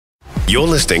You're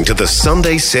listening to the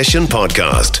Sunday Session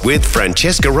podcast with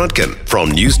Francesca Rudkin from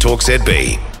News Talk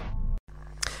ZB.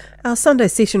 Our Sunday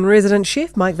Session resident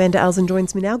chef, Mike van der Elzen,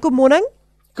 joins me now. Good morning.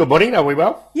 Good morning, are we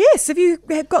well? Yes, have you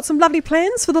got some lovely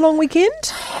plans for the long weekend?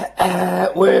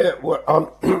 We're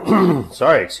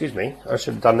sorry, excuse me, I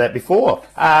should have done that before.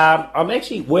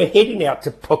 We're heading out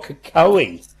to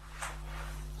Pukekohe.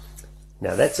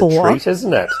 Now that's a treat,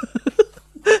 isn't it?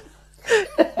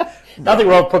 Nothing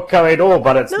wrong with Pukekohe at all,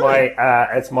 but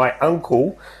it's my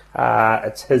uncle.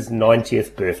 It's his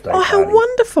 90th birthday party. How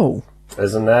wonderful!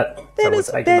 Isn't it? That is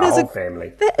the whole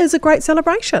family. That is a great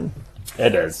celebration.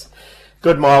 It is.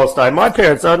 Good milestone. My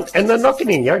parents are, and they're not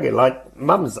getting younger. Like,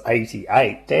 Mum's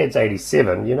 88, Dad's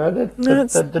 87. You know,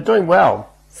 they're doing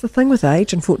well. It's the thing with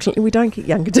age. Unfortunately, we don't get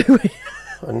younger, do we?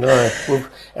 I know. Well,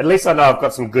 at least I know I've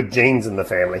got some good genes in the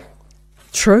family.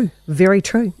 True. Very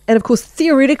true. And of course,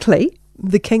 theoretically,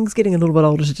 the King's getting a little bit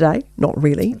older today. Not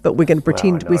really, but we're going to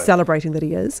pretend we're celebrating that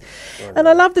he is. And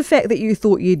I love the fact that you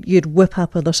thought you'd whip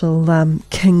up a little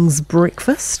King's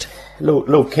breakfast.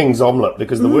 Little King's omelette,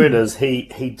 because the word is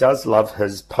he does love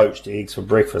his poached eggs for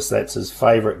breakfast. That's his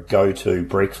favourite go-to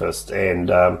breakfast.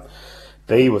 And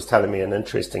Bea was telling me an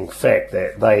interesting fact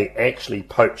that they actually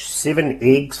poach 7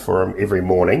 eggs for him every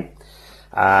morning.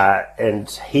 And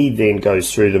he then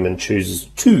goes through them and chooses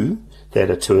 2 that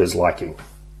are to his liking.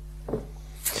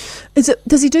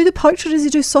 Does he do the poached or does he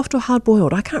do soft or hard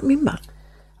boiled? I can't remember.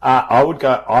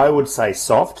 I would say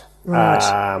soft.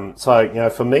 Right. So,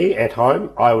 for me at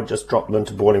home, I would just drop them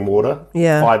into boiling water,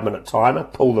 5-minute timer,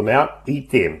 pull them out,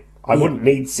 eat them. I wouldn't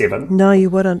need 7. No, you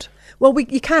wouldn't. Well,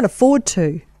 you can't afford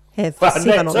to have 7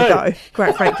 on the go,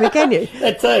 quite frankly, can you?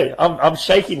 That too. I'm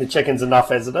shaking the chickens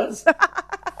enough as it is.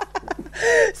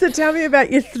 So tell me about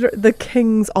the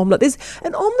King's omelette.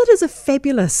 An omelette is a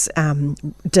fabulous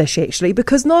dish, actually,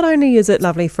 because not only is it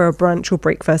lovely for a brunch or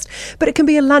breakfast, but it can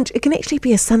be a lunch. It can actually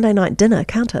be a Sunday night dinner,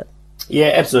 can't it?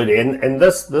 Yeah, absolutely. And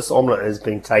this omelette has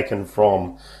been taken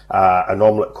from an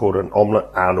omelette called an omelette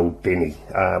Arnold Benny,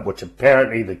 which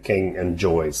apparently the King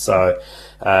enjoys. So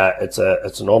it's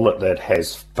an omelette that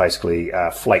has basically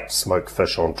flaked smoked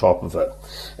fish on top of it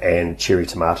and cherry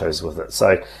tomatoes with it.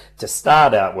 So to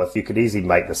start out with, you could easily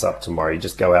make this up tomorrow. You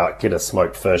just go out, get a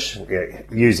smoked fish,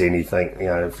 use anything.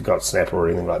 If you've got snapper or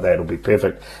anything like that, it'll be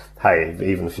perfect. Hey,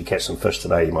 even if you catch some fish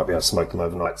today, you might be able to smoke them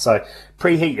overnight. So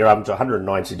preheat your oven to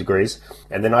 190 degrees,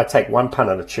 and then I take 1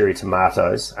 punnet of cherry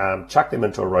tomatoes, chuck them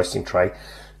into a roasting tray,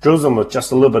 drizzle them with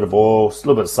just a little bit of oil, a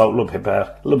little bit of salt, a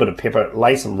little bit of pepper,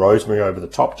 lay some rosemary over the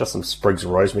top, just some sprigs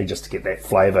of rosemary just to get that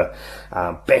flavour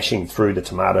bashing through the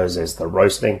tomatoes as they're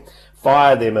roasting.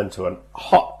 Fire them into a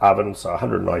hot oven, so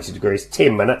 190 degrees,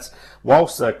 10 minutes.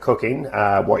 Whilst they're cooking,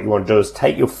 what you want to do is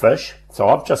take your fish. So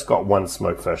I've just got 1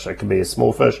 smoked fish. It can be a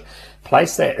small fish.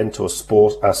 Place that into a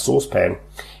saucepan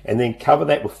and then cover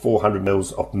that with 400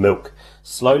 mils of milk.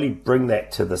 Slowly bring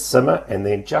that to the simmer and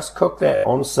then just cook that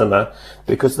on simmer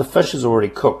because the fish is already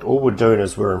cooked. All we're doing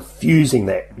is we're infusing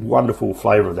that wonderful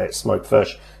flavour of that smoked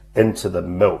fish into the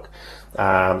milk.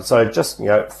 So just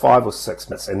 5 or 6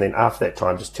 minutes, and then after that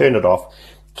time just turn it off,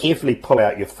 carefully pull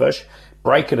out your fish,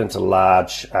 break it into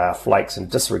large flakes and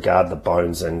disregard the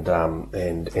bones and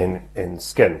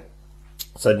skin.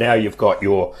 So now you've got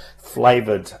your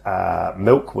flavoured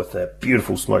milk with the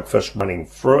beautiful smoked fish running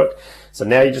through it. So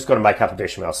now you just got to make up a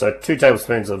bechamel. So 2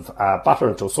 tablespoons of butter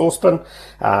into a saucepan,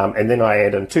 and then I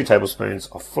add in 2 tablespoons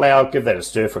of flour, give that a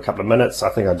stir for a couple of minutes. I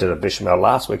think I did a bechamel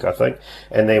last week,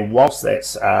 And then whilst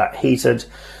that's heated,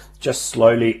 just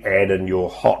slowly add in your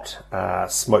hot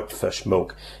smoked fish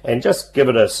milk and just give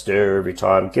it a stir every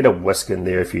time. Get a whisk in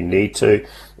there if you need to.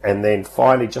 And then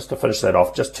finally, just to finish that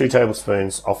off, just 2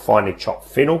 tablespoons of finely chopped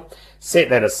fennel. Set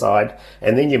that aside,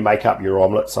 and then you make up your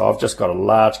omelette. So I've just got a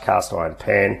large cast iron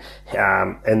pan,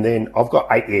 and then I've got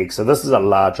 8 eggs. So this is a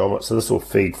large omelette, so this will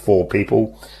feed 4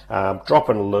 people.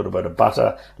 Drop in a little bit of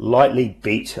butter, lightly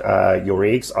beat your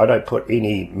eggs. I don't put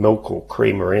any milk or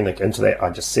cream or anything into that.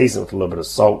 I just season with a little bit of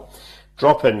salt.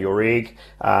 Drop in your egg,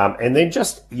 and then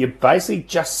you're basically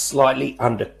just slightly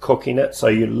undercooking it. So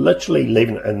you're literally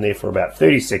leaving it in there for about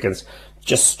 30 seconds.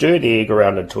 Just stir the egg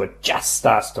around until it just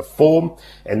starts to form,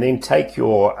 and then take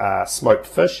your smoked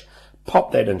fish,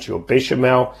 pop that into your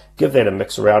bechamel, give that a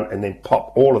mix around, and then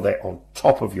pop all of that on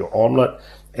top of your omelette,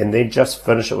 and then just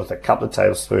finish it with a couple of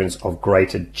tablespoons of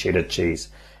grated cheddar cheese.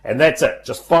 And that's it.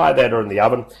 Just fire that in the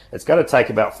oven. It's going to take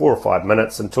about 4 or 5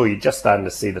 minutes until you're just starting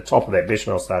to see the top of that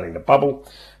bechamel starting to bubble.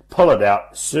 Pull it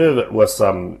out, serve it with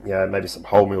some, maybe some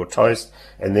wholemeal toast,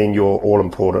 and then your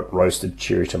all-important roasted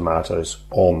cherry tomatoes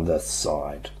on the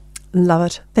side. Love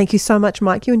it. Thank you so much,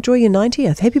 Mike. You enjoy your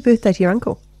 90th. Happy birthday to your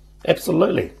uncle.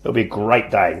 Absolutely. It'll be a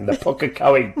great day in the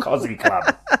Pukekohe Cosy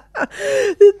Club.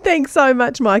 Thanks so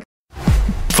much, Mike.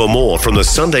 For more from the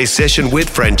Sunday Session with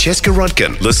Francesca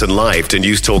Rudkin, listen live to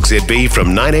News Talk ZB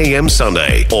from 9 a.m.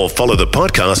 Sunday or follow the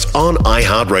podcast on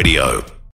iHeartRadio.